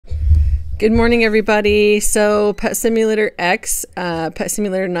Good morning, everybody. So Pet Simulator X, Pet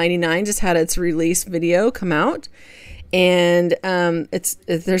Simulator 99 just had its release video come out, and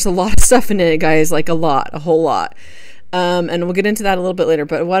there's a lot of stuff in it, guys, like a whole lot. And we'll get into that a little bit later.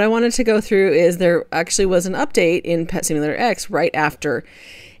 But what I wanted to go through is there actually was an update in Pet Simulator X right after,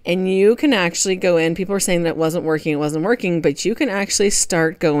 and you can actually go in. People are saying that it wasn't working, but you can actually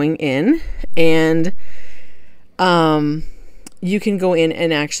start going in and you can go in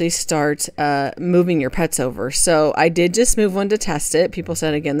and actually start moving your pets over. So I did just move one to test it. People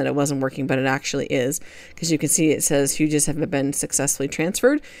said again that it wasn't working, but it actually is, because you can see it says huges have been successfully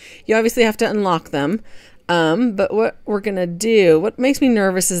transferred. You obviously have to unlock them. But what we're gonna do, what makes me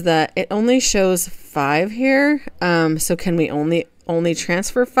nervous is that it only shows 5 here. So can we only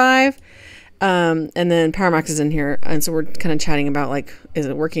transfer 5? And then Power Max is in here, and so we're kind of chatting about, like, is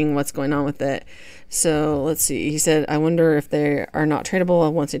it working? What's going on with it? So let's see. He said, I wonder if they are not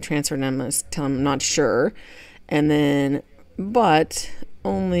tradable once they transfer them. I'm just tell him I'm not sure. And then, but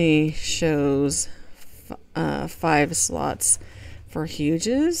only shows 5 slots for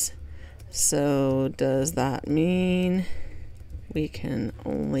huges. So does that mean we can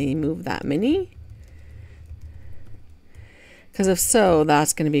only move that many? Because if so,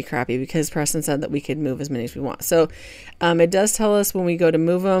 that's going to be crappy, because Preston said that we could move as many as we want. So it does tell us when we go to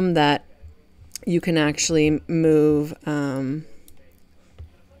move them that you can actually move,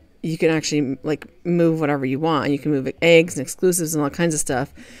 you can actually like move whatever you want. You can move eggs and exclusives and all kinds of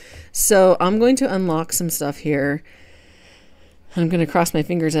stuff. So I'm going to unlock some stuff here. I'm going to cross my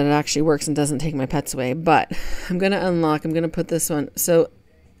fingers that it actually works and doesn't take my pets away. But I'm going to unlock, I'm going to put this one. So,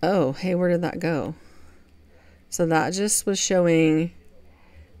 oh, hey, where did that go? So that just was showing,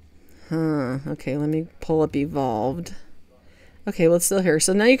 okay, let me pull up evolved. Okay, well, it's still here.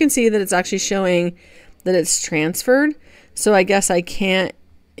 So now you can see that it's actually showing that it's transferred. So I guess I can't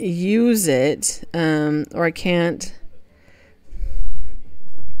use it, or I can't,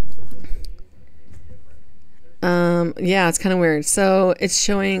 yeah, it's kind of weird. So it's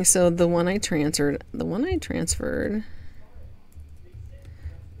showing, so the one I transferred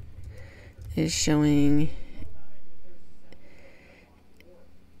is showing,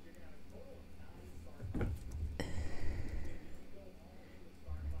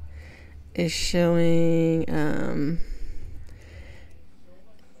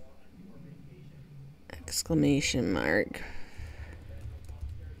 exclamation mark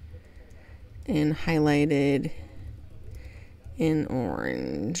and highlighted in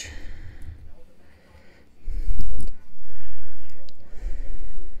orange.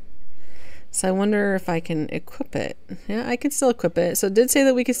 So I wonder if I can equip it. Yeah, I can still equip it. So it did say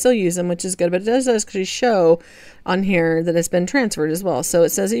that we could still use them, which is good, but it does actually show on here that it's been transferred as well. So it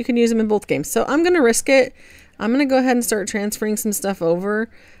says that you can use them in both games. So I'm going to risk it. I'm going to go ahead and start transferring some stuff over.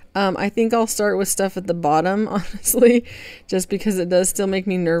 I think I'll start with stuff at the bottom, honestly, just because it does still make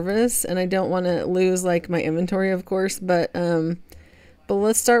me nervous, and I don't want to lose like my inventory, of course, but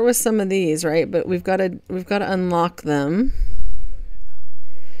let's start with some of these, right? But we've got to unlock them.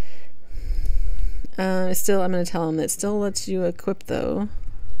 I'm going to tell him that it still lets you equip, though.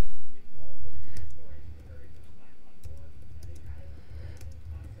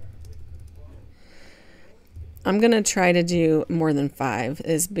 I'm going to try to do more than 5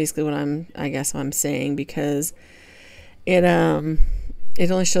 is basically what I'm saying, because it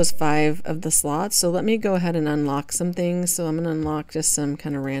only shows 5 of the slots. So let me go ahead and unlock some things. So I'm going to unlock just some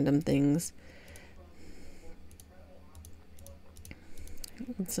kind of random things.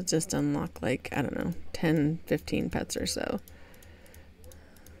 Let's just unlock, like, I don't know, 10, 15 pets or so.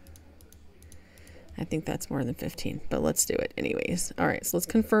 I think that's more than 15, but let's do it anyways. All right, so let's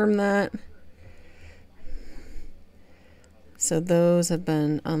confirm that. So those have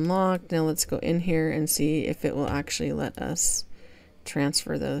been unlocked. Now let's go in here and see if it will actually let us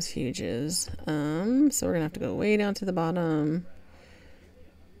transfer those huges. So we're gonna have to go way down to the bottom.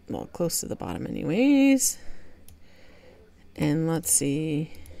 Well, close to the bottom anyways. And let's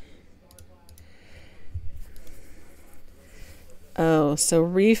see. Oh, so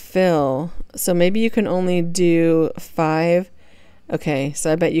refill. So maybe you can only do 5. Okay,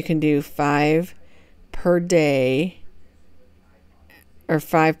 so I bet you can do 5 per day. Or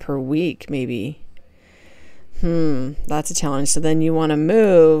 5 per week, maybe. That's a challenge. So then you want to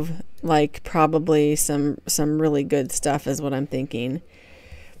move, like, probably some really good stuff is what I'm thinking.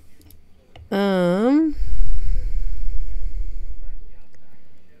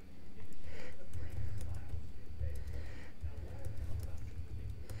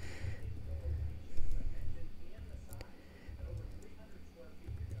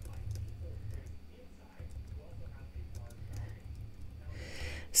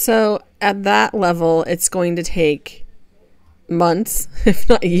 So at that level, it's going to take months, if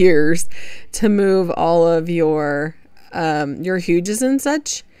not years, to move all of your huges and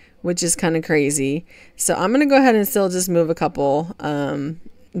such, which is kind of crazy. So I'm going to go ahead and still just move a couple,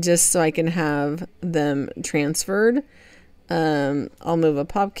 just so I can have them transferred. I'll move a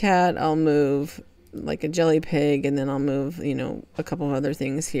popcat, I'll move like a jelly pig, and then I'll move, a couple of other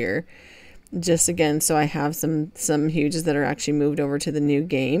things here. Just again, so I have some huges that are actually moved over to the new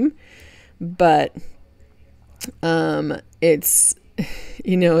game. But it's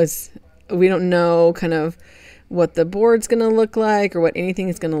we don't know kind of what the board's going to look like or what anything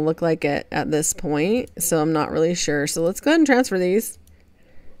is going to look like at this point. So I'm not really sure. So let's go ahead and transfer these.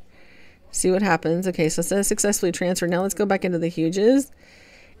 See what happens. Okay, so it says successfully transferred. Now let's go back into the huges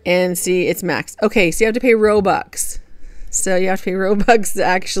and see it's maxed. Okay, so you have to pay Robux. So you have to pay Robux to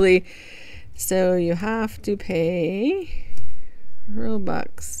actually... So you have to pay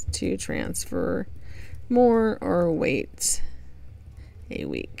Robux to transfer more or wait a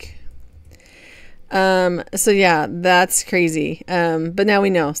week. So yeah, that's crazy. But now we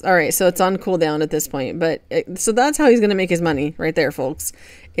know. All right, so it's on cooldown at this point. So that's how he's going to make his money right there, folks,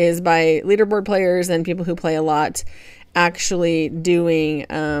 is by leaderboard players and people who play a lot actually doing,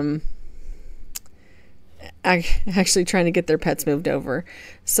 actually trying to get their pets moved over.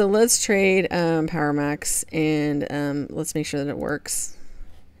 So let's trade Power Max, and let's make sure that it works.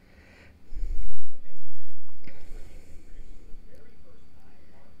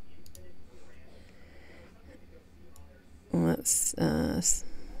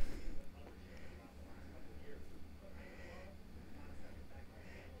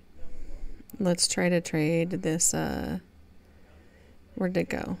 Let's try to trade this. Where'd it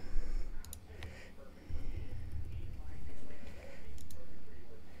go?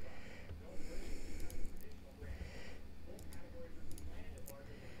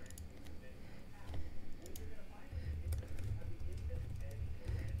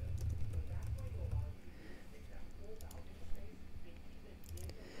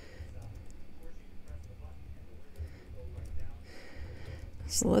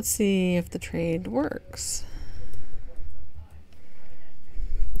 So let's see if the trade works.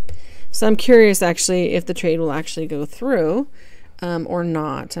 So I'm curious actually if the trade will actually go through or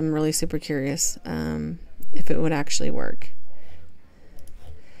not. I'm really super curious if it would actually work.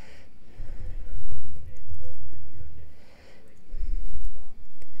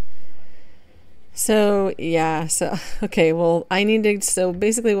 So yeah, okay, well so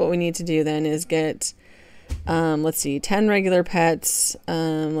basically what we need to do then is get let's see, 10 regular pets,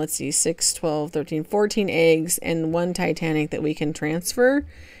 let's see, 6, 12, 13, 14 eggs, and 1 Titanic that we can transfer,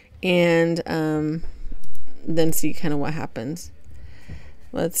 and then see kind of what happens.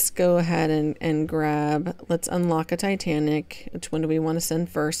 Let's go ahead and let's unlock a Titanic. Which one do we want to send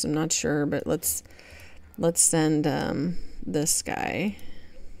first? I'm not sure, but let's send this guy.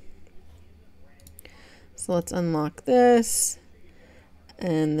 So let's unlock this.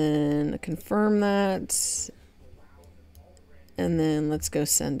 And then confirm that. And then let's go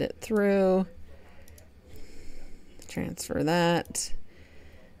send it through. Transfer that.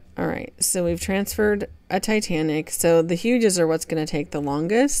 All right, so we've transferred a Titanic. So the huges are what's going to take the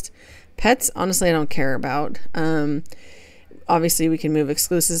longest. Pets, honestly, I don't care about. Obviously, we can move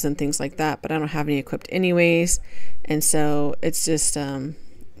exclusives and things like that, but I don't have any equipped anyways. And so it's just,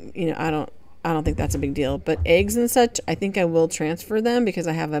 I don't think that's a big deal. But eggs and such, I think I will transfer them because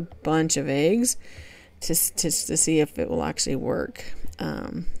I have a bunch of eggs to see if it will actually work.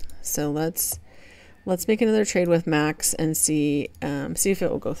 So let's make another trade with Max and see if it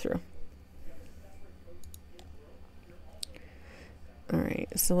will go through. All right,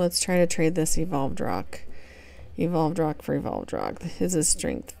 so let's try to trade this Evolved Rock. Evolved Rock for Evolved Rock. His is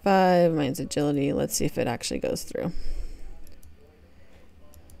Strength 5, mine's Agility. Let's see if it actually goes through.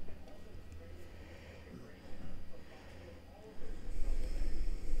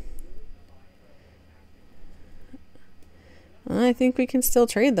 I think we can still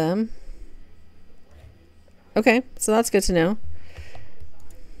trade them. Okay, so that's good to know.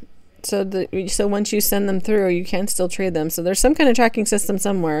 So once you send them through, you can still trade them. So there's some kind of tracking system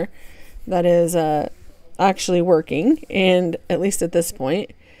somewhere that is actually working, and at least at this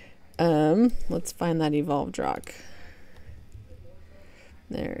point. Let's find that Evolved Rock.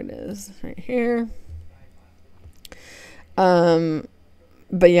 There it is, right here.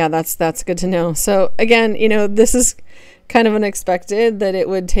 But yeah, that's good to know. So again, this is kind of unexpected that it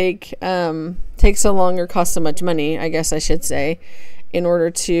would take so long or cost so much money, I guess I should say, in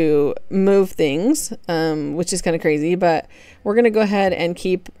order to move things, which is kind of crazy. But we're going to go ahead and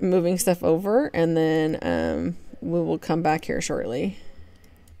keep moving stuff over, and then we will come back here shortly.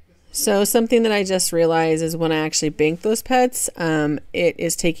 So something that I just realized is when I actually bank those pets, it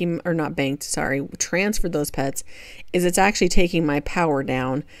is taking, or not banked, sorry, transferred those pets, is it's actually taking my power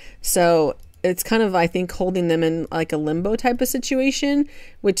down. So it's kind of, I think, holding them in like a limbo type of situation,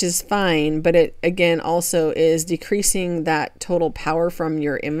 which is fine. But it, again, also is decreasing that total power from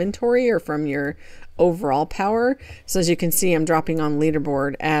your inventory or from your overall power. So as you can see, I'm dropping on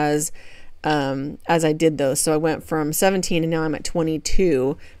leaderboard as I did those. So I went from 17 and now I'm at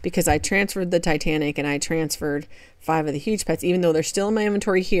 22 because I transferred the Titanic and I transferred 5 of the huge pets, even though they're still in my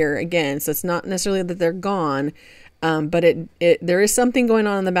inventory here again. So it's not necessarily that they're gone, but there is something going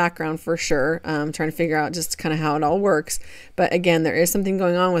on in the background for sure. Trying to figure out just kind of how it all works. But again, there is something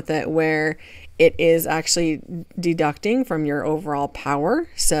going on with it where it is actually deducting from your overall power.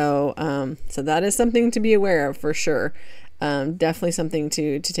 So, so that is something to be aware of for sure. Definitely something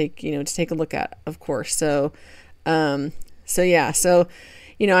to take, to take a look at, of course. So, yeah, so,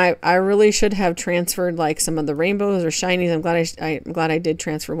 I really should have transferred like some of the rainbows or shinies. I'm glad I did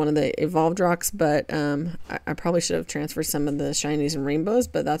transfer one of the evolved rocks, but, I probably should have transferred some of the shinies and rainbows,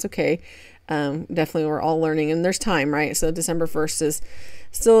 but that's okay. Definitely we're all learning and there's time, right? So December 1st is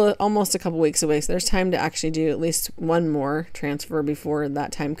still almost a couple weeks away. So there's time to actually do at least one more transfer before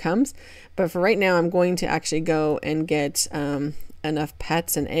that time comes. But for right now, I'm going to actually go and get enough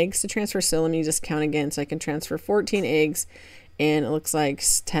pets and eggs to transfer. So let me just count again. So I can transfer 14 eggs and it looks like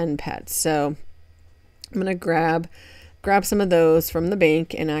 10 pets. So I'm going to grab some of those from the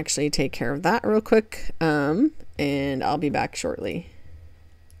bank and actually take care of that real quick. And I'll be back shortly.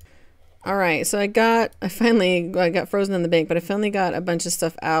 All right, so I got frozen in the bank, but I finally got a bunch of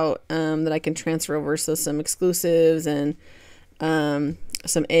stuff out that I can transfer over. So some exclusives and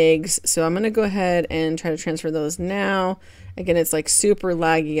some eggs. So I'm going to go ahead and try to transfer those now. Again, it's like super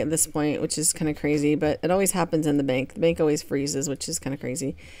laggy at this point, which is kind of crazy, but it always happens in the bank. The bank always freezes, which is kind of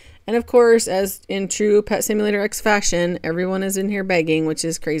crazy. And of course, as in true Pet Simulator X fashion, everyone is in here begging, which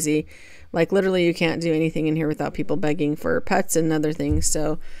is crazy. Like literally you can't do anything in here without people begging for pets and other things.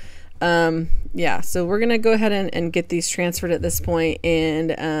 So yeah, so we're gonna go ahead and get these transferred at this point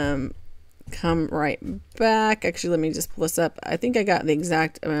and come right back. Actually, let me just pull this up. I think I got the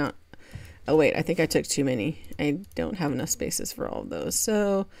exact amount. Oh wait, I think I took too many. I don't have enough spaces for all of those,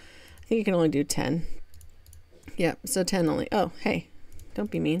 so I think you can only do 10. Yep, so 10 only. Oh, hey, don't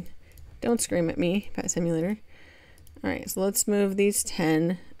be mean. Don't scream at me, Pet Simulator. All right, so let's move these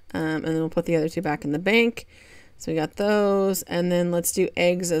 10, and then we'll put the other 2 back in the bank. So we got those, and then let's do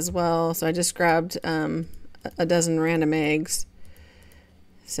eggs as well. So I just grabbed a dozen random eggs.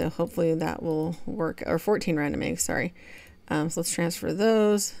 So hopefully that will work, or 14 random eggs, sorry. So let's transfer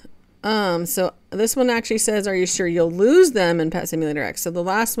those. So this one actually says, are you sure you'll lose them in Pet Simulator X? So the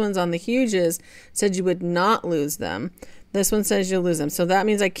last ones on the huges said you would not lose them. This one says you'll lose them. So that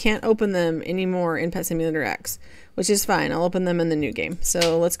means I can't open them anymore in Pet Simulator X, which is fine. I'll open them in the new game.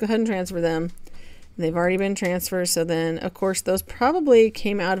 So let's go ahead and transfer them. They've already been transferred. So then, of course, those probably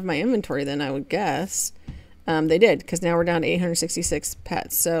came out of my inventory then, I would guess. They did, because now we're down to 866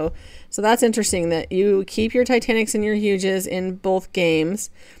 pets. So that's interesting that you keep your Titanics and your huges in both games,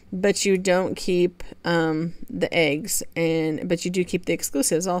 but you don't keep the eggs, but you do keep the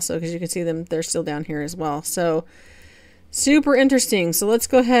exclusives also, because you can see them, they're still down here as well. So super interesting. So let's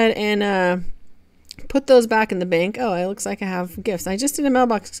go ahead and put those back in the bank. Oh, it looks like I have gifts. I just did a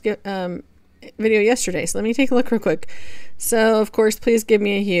mailbox video yesterday, so let me take a look real quick. So of course, please give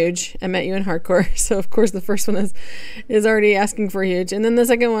me a huge. I met you in hardcore. So of course the first one is already asking for a huge, and then the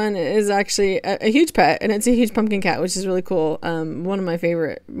second one is actually a huge pet, and it's a huge pumpkin cat, which is really cool. One of my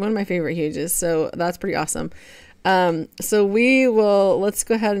favorite huges, so that's pretty awesome. So let's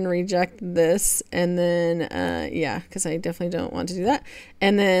go ahead and reject this, and then yeah, because I definitely don't want to do that.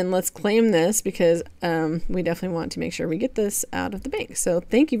 And then let's claim this, because we definitely want to make sure we get this out of the bank. So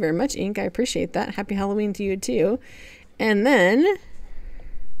thank you very much, Ink. I appreciate that. Happy Halloween to you too. And then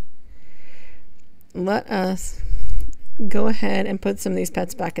let us go ahead and put some of these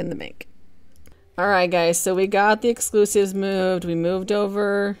pets back in the bank. All right, guys, so we got the exclusives moved. We moved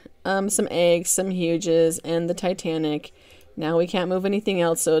over some eggs, some huges, and the Titanic. Now we can't move anything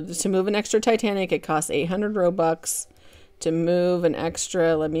else. So to move an extra Titanic, it costs 800 Robux. To move an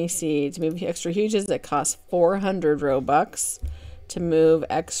extra, let me see, to move extra huges, it costs 400 Robux. To move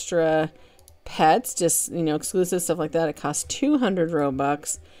extra pets, just, exclusive stuff like that, it costs 200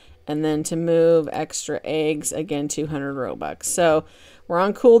 Robux. And then to move extra eggs, again, 200 Robux. So we're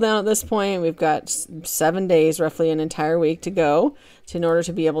on cooldown at this point. We've got 7 days, roughly an entire week to go in order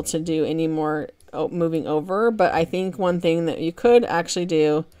to be able to do any more moving over. But I think one thing that you could actually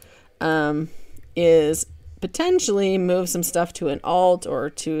do is potentially move some stuff to an alt or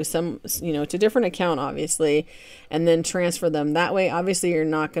to some, to a different account, obviously, and then transfer them that way. Obviously, you're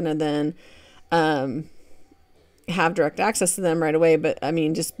not going to then have direct access to them right away, but I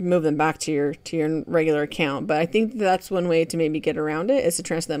mean, just move them back to your regular account. But I think that's one way to maybe get around it, is to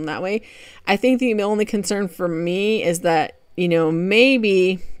transfer them that way. I think the only concern for me is that,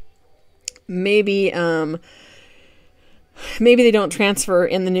 maybe they don't transfer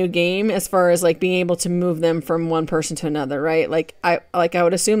in the new game, as far as like being able to move them from one person to another, right? Like I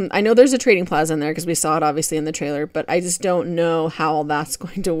would assume, I know there's a trading plaza in there because we saw it obviously in the trailer, but I just don't know how that's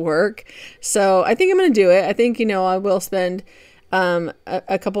going to work. So I think I'm going to do it. I think, I will spend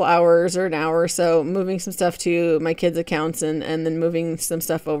a couple hours or an hour or so moving some stuff to my kids' accounts and then moving some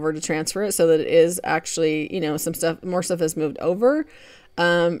stuff over to transfer it, so that it is actually, more stuff is moved over.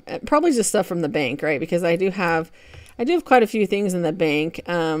 Probably just stuff from the bank, right? Because I do have quite a few things in the bank.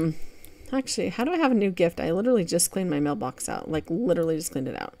 Actually, how do I have a new gift? I literally just cleaned my mailbox out. Like, literally just cleaned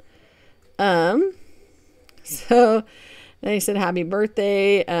it out. So they said, happy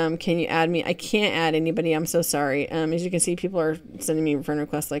birthday. Can you add me? I can't add anybody. I'm so sorry. As you can see, people are sending me friend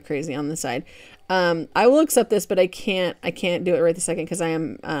requests like crazy on the side. I will accept this, but I can't do it right this second because I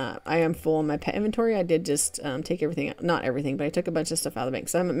am full in my pet inventory. I did just take everything, not everything, but I took a bunch of stuff out of the bank.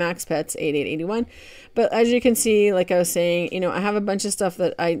 So I'm at max pets 8881. But as you can see, like I was saying, I have a bunch of stuff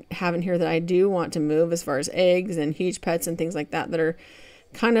that I have in here that I do want to move, as far as eggs and huge pets and things like that are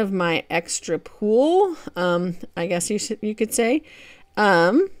kind of my extra pool, I guess you could say.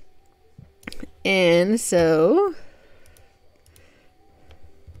 And so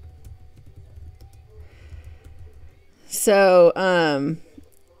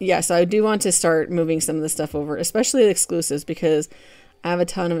yes, I do want to start moving some of the stuff over, especially the exclusives, because I have a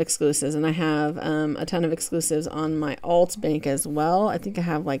ton of exclusives, and I have a ton of exclusives on my alt bank as well. I think I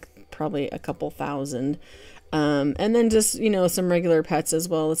have like probably a couple thousand. And then just, some regular pets as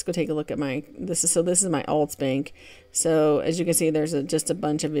well. Let's go take a look at this is my alts bank. So as you can see, there's just a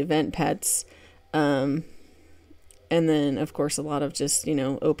bunch of event pets. And then of course a lot of just,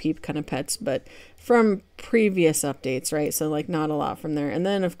 OP kind of pets, but from previous updates, right? So like not a lot from there. And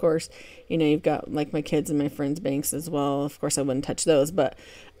then of course, you've got like my kids and my friends' banks as well. Of course I wouldn't touch those, but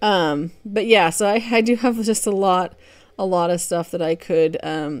yeah, so I do have just a lot of stuff that I could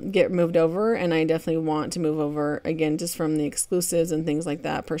get moved over, and I definitely want to move over, again, just from the exclusives and things like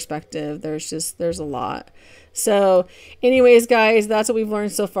that perspective. There's a lot. So anyways, guys, that's what we've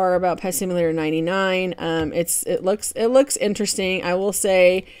learned so far about Pet Simulator 99. It looks interesting. I will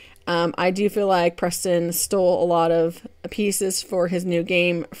say, I do feel like Preston stole a lot of pieces for his new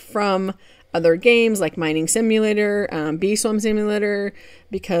game from other games like Mining Simulator, Bee Swarm Simulator,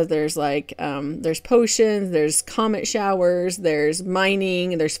 because there's like there's potions, there's comet showers, there's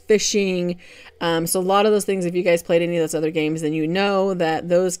mining, there's fishing. So a lot of those things, if you guys played any of those other games, then you know that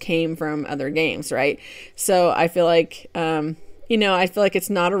those came from other games, right? So I feel like I feel like it's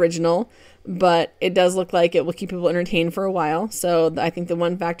not original, but it does look like it will keep people entertained for a while. So I think the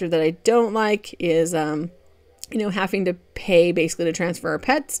one factor that I don't like is having to pay basically to transfer our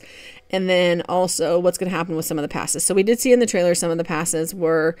pets, and then also what's going to happen with some of the passes. So we did see in the trailer some of the passes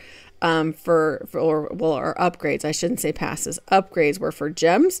were or upgrades. I shouldn't say passes. Upgrades were for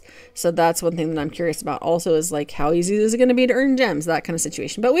gems. So that's one thing that I'm curious about also, is like, how easy is it going to be to earn gems, that kind of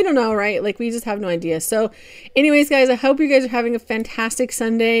situation. But we don't know, right? Like, we just have no idea. So anyways, guys, I hope you guys are having a fantastic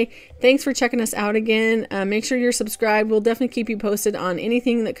Sunday. Thanks for checking us out again. Make sure you're subscribed. We'll definitely keep you posted on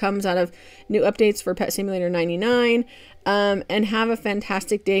anything that comes out of new updates for Pet Simulator 99. And have a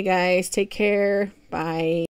fantastic day, guys. Take care. Bye.